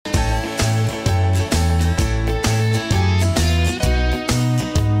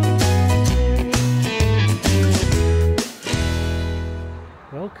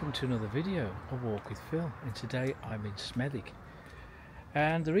video, A Walk with Phil, and today I'm in Smethwick.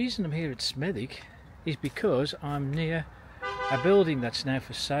 And the reason I'm here at Smethwick is because I'm near a building that's now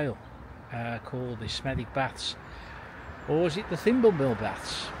for sale called the Smethwick Baths, or is it the Thimblemill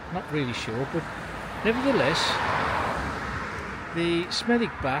Baths? Not really sure, but nevertheless the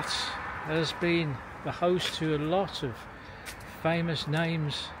Smethwick Baths has been the host to a lot of famous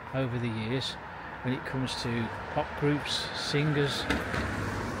names over the years when it comes to pop groups, singers,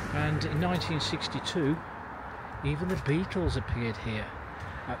 and in 1962 even the Beatles appeared here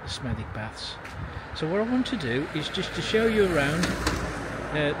at the Smethwick Baths. So what I want to do is just to show you around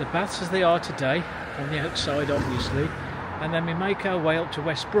the baths as they are today, on the outside obviously, and then we make our way up to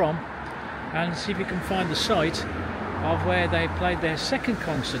West Brom and see if we can find the site of where they played their second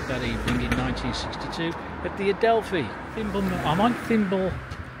concert that evening in 1962 at the ADELPHI. I'm on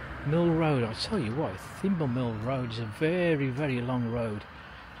Thimblemill Road. I'll tell you what, Thimblemill Road is a very, very long road,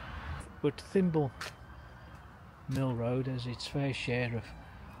 but Thimblemill Road has its fair share of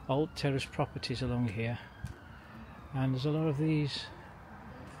old terrace properties along here, and there's a lot of these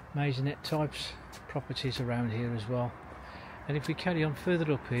maisonette types properties around here as well. And if we carry on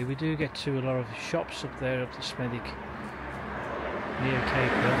further up here, we do get to a lot of shops up there up the Smethwick near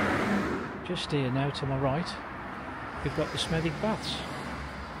KRAY. Just here now to my right we've got the Smethwick Baths,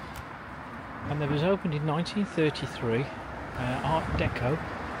 and they was opened in 1933, Art Deco.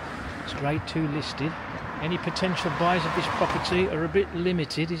 It's grade 2 listed. Any potential buyers of this property are a bit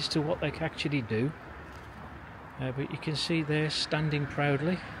limited as to what they can actually do, but you can see they're standing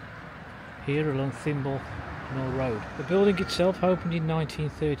proudly here along Thimblemill Road. The building itself opened in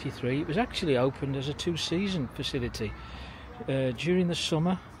 1933. It was actually opened as a two-season facility. During the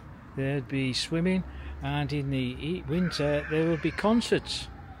summer there'd be swimming, and in the winter there would be concerts.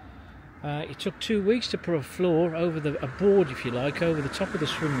 It took 2 weeks to put a floor over a board, if you like, over the top of the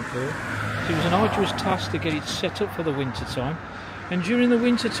swimming pool. So it was an arduous task to get it set up for the winter time. And during the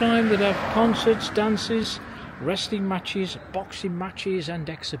winter time they'd have concerts, dances, wrestling matches, boxing matches and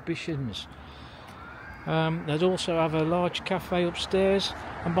exhibitions. They'd also have a large cafe upstairs,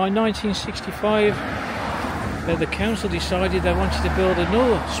 and by 1965 the council decided they wanted to build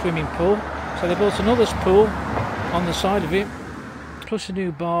another swimming pool, so they built another pool on the side of it, plus a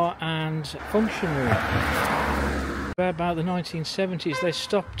new bar and function room. About the 1970s they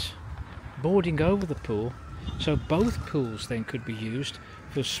stopped boarding over the pool, so both pools then could be used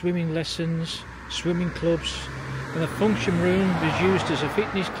for swimming lessons, swimming clubs, and the function room was used as a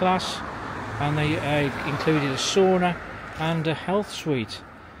fitness class, and they included a sauna and a health suite.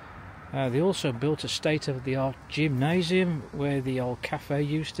 They also built a state-of-the-art gymnasium where the old cafe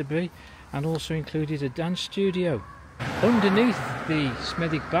used to be, and also included a dance studio. Underneath the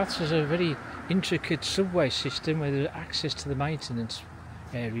Smethwick Baths is a very intricate subway system where there's access to the maintenance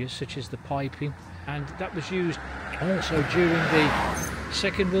areas such as the piping, and that was used also during the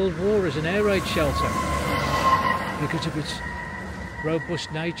Second World War as an air raid shelter because of its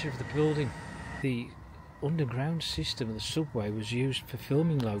robust nature of the building. The underground system of the subway was used for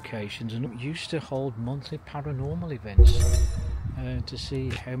filming locations, and it used to hold monthly paranormal events to see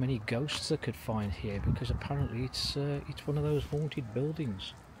how many ghosts they could find here, because apparently it's one of those haunted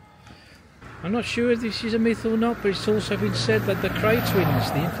buildings. I'm not sure if this is a myth or not, but it's also been said that the KRAY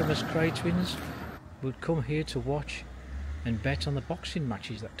twins, the infamous KRAY twins, would come here to watch and bet on the boxing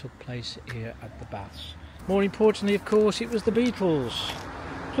matches that took place here at the Baths. More importantly, of course, it was the Beatles.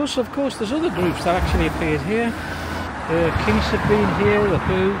 Plus, of course, there's other groups that actually appeared here. The Kings have been here, the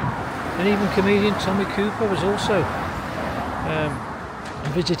Who, and even comedian Tommy Cooper was also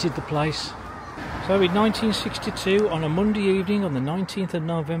visited the place. So in 1962, on a Monday evening, on the 19th of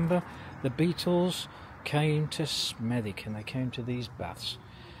November, the Beatles came to Smethwick, and they came to these baths.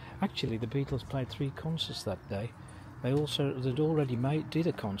 Actually, the Beatles played 3 concerts that day. They'd already did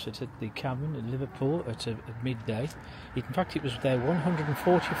a concert at the Cavern in Liverpool at midday. In fact, it was their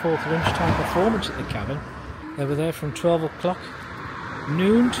 144th lunchtime performance at the Cavern. They were there from 12 o'clock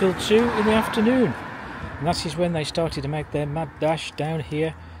noon till 2 in the afternoon. And that is when they started to make their mad dash down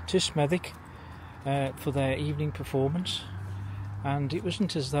here to Smethwick for their evening performance. And it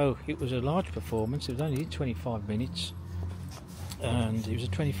wasn't as though it was a large performance, it was only 25 minutes. And it was a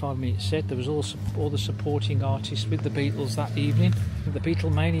 25-minute set. There was also all the supporting artists with the Beatles that evening. The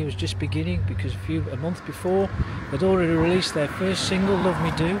Beatlemania was just beginning, because a month before they'd already released their first single, Love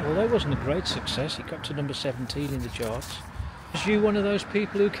Me Do. Well, that wasn't a great success. It got to number 17 in the charts. Was you one of those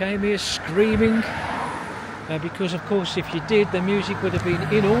people who came here screaming? Because of course if you did, the music would have been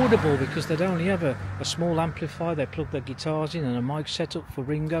inaudible, because they'd only have a small amplifier. They plugged their guitars in and a mic set up for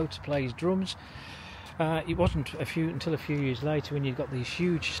Ringo to play his drums. It wasn't until a few years later, when you've got these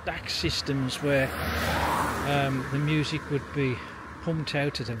huge stack systems where the music would be pumped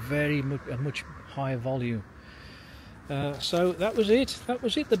out at a much higher volume. So that was it.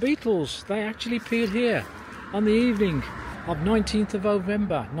 The Beatles. They actually appeared here on the evening of 19th of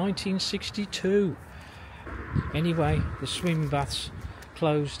November 1962. Anyway, the swimming baths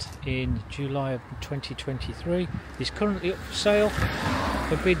closed in July of 2023. It's currently up for sale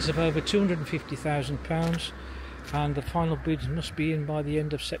for bids of over £250,000, and the final bids must be in by the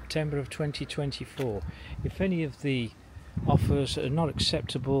end of September of 2024. If any of the offers are not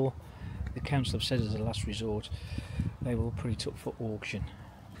acceptable, the council have said as a last resort they will put it up for auction.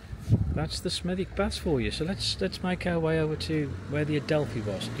 That's the SMETHWICK Baths for you. So let's make our way over to where the ADELPHI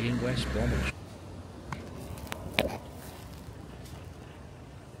was in West Bromwich.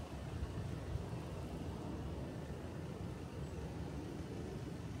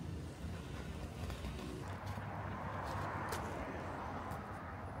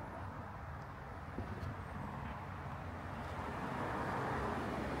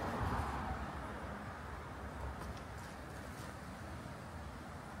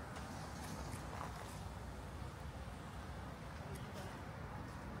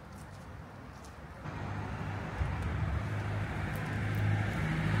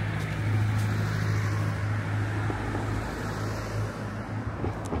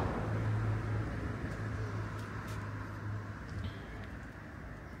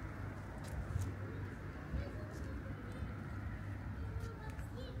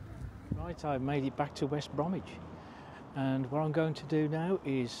 Right, I've made it back to West Bromwich, and what I'm going to do now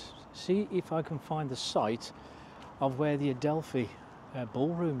is see if I can find the site of where the ADELPHI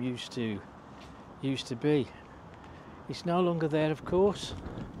Ballroom used to be. It's no longer there, of course,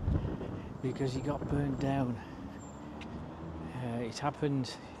 because it got burned down. It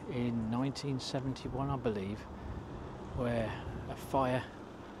happened in 1971, I believe, where a fire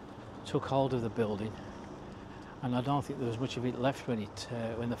took hold of the building, and I don't think there was much of it left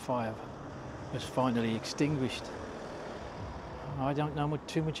when the fire was finally extinguished. I don't know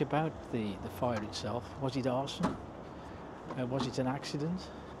too much about the fire itself. Was it arson? Was it an accident?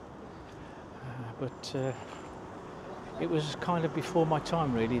 But it was kind of before my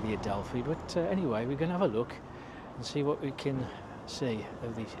time, really, the ADELPHI. But anyway, we're going to have a look and see what we can see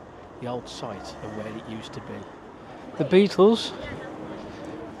of the old site of where it used to be. The Beatles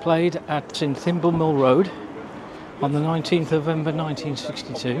played at Thimblemill Road on the 19th of November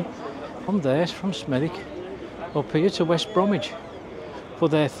 1962. From there, from SMETHWICK, up here to West Bromwich for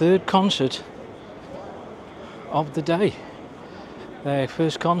their third concert of the day. Their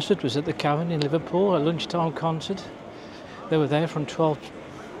first concert was at the Cavern in Liverpool, a lunchtime concert. They were there from 12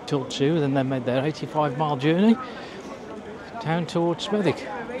 till 2, then they made their 85-mile journey down towards SMETHWICK.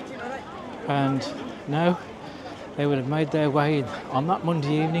 And now they would have made their way on that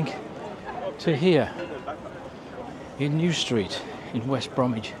Monday evening to here in New Street in West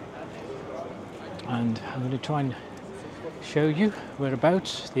Bromwich. And I'm going to try and show you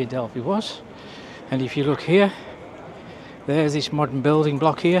whereabouts the ADELPHI was. And if you look here, there's this modern building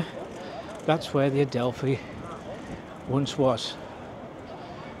block here. That's where the ADELPHI once was.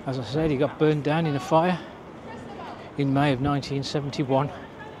 As I said, it got burned down in a fire in May of 1971.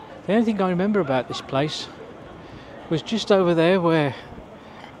 The only thing I remember about this place was just over there where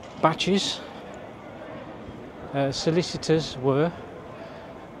Batches solicitors were.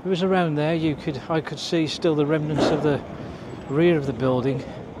 It was around there. I could see still the remnants of the rear of the building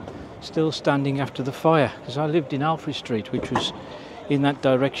still standing after the fire, because I lived in Alfred Street, which was in that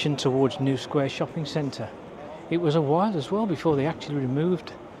direction towards New Square Shopping Centre. It was a while as well before they actually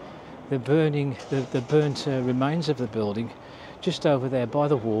removed the burnt remains of the building just over there by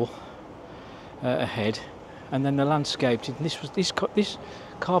the wall ahead, and then the landscaped it. And this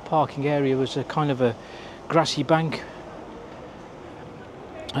car parking area was a kind of a grassy bank.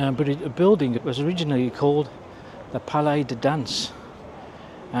 But a building that was originally called the Palais de Danse,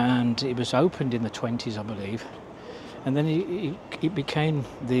 and it was opened in the 20s, I believe, and then it became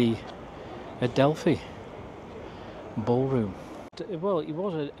the ADELPHI Ballroom. Well, it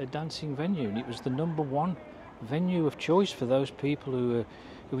was a dancing venue, and it was the #1 venue of choice for those people who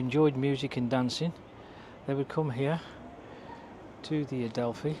enjoyed music and dancing. They would come here to the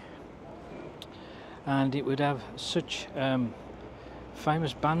ADELPHI, and it would have such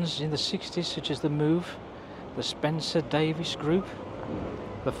famous bands in the 60s, such as the Move, the Spencer Davis Group,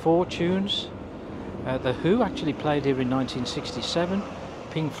 the Fortunes, the Who actually played here in 1967,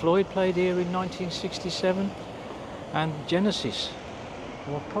 Pink Floyd played here in 1967, and Genesis,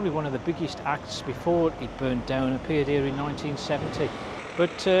 well, probably one of the biggest acts before it burned down, appeared here in 1970.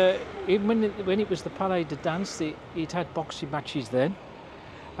 But even when it was the Palais de Danse, it had boxing matches then,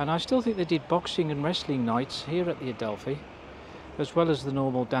 and I still think they did boxing and wrestling nights here at the Adelphi, as well as the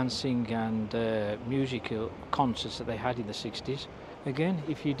normal dancing and musical concerts that they had in the 60s. Again,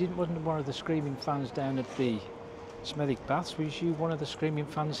 if you didn't want one of the screaming fans down at the SMETHWICK Baths, was you one of the screaming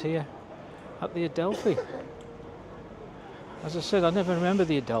fans here at the Adelphi? As I said, I never remember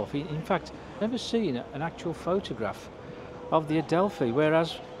the Adelphi. In fact, I've never seen an actual photograph of the Adelphi,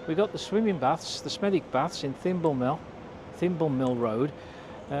 whereas we got the swimming baths, the SMETHWICK Baths in Thimblemill Road.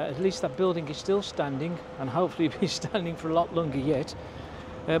 At least that building is still standing, and hopefully be standing for a lot longer yet.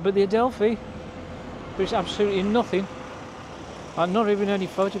 But the Adelphi, there's absolutely nothing, and not even any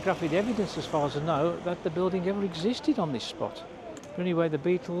photographic evidence, as far as I know, that the building ever existed on this spot. But anyway, the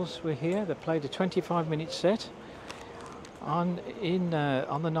Beatles were here. They played a 25-minute set on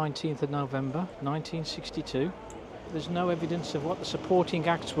the 19th of November 1962. There's no evidence of what the supporting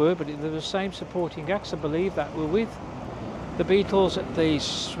acts were, but they're the same supporting acts, I believe, that were with the Beatles at the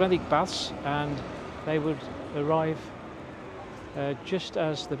SMETHWICK Baths, and they would arrive just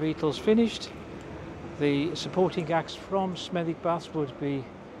as the Beatles finished. The supporting acts from SMETHWICK Baths would be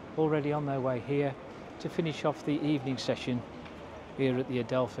already on their way here to finish off the evening session here at the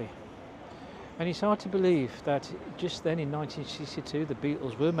Adelphi. And it's hard to believe that just then in 1962 the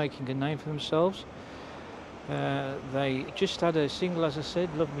Beatles were making a name for themselves. They just had a single, as I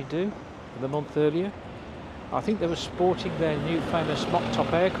said, Love Me Do, the month earlier. I think they were sporting their new famous mop top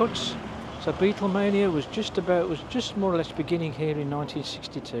haircuts. So Beatlemania was just more or less beginning here in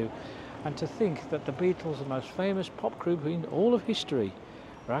 1962. And to think that the Beatles, the most famous pop group in all of history,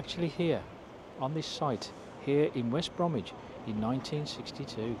 are actually here on this site here in West Bromwich in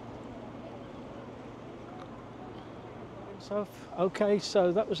 1962. So, okay,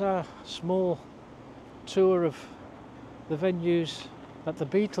 so that was our small tour of the venues that the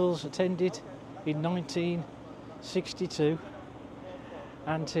Beatles attended in 1962,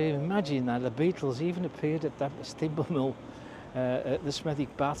 and to imagine that the Beatles even appeared at that Thimblemill, at the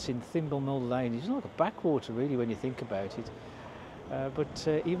SMETHWICK Baths in Thimblemill Lane. It's like a backwater really when you think about it, but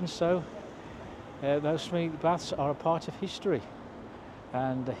even so, those SMETHWICK Baths are a part of history,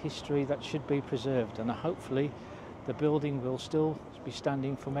 and a history that should be preserved, and hopefully the building will still be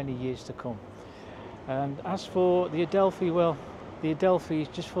standing for many years to come. And as for the Adelphi, well, the Adelphi is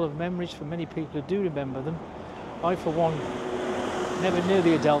just full of memories for many people who do remember them. I, for one, never knew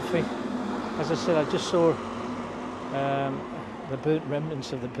the Adelphi. As I said, I just saw the burnt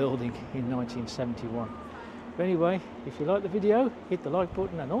remnants of the building in 1971. But anyway, if you like the video, hit the like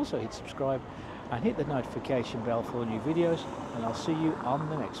button and also hit subscribe and hit the notification bell for new videos, and I'll see you on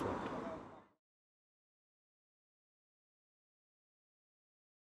the next one.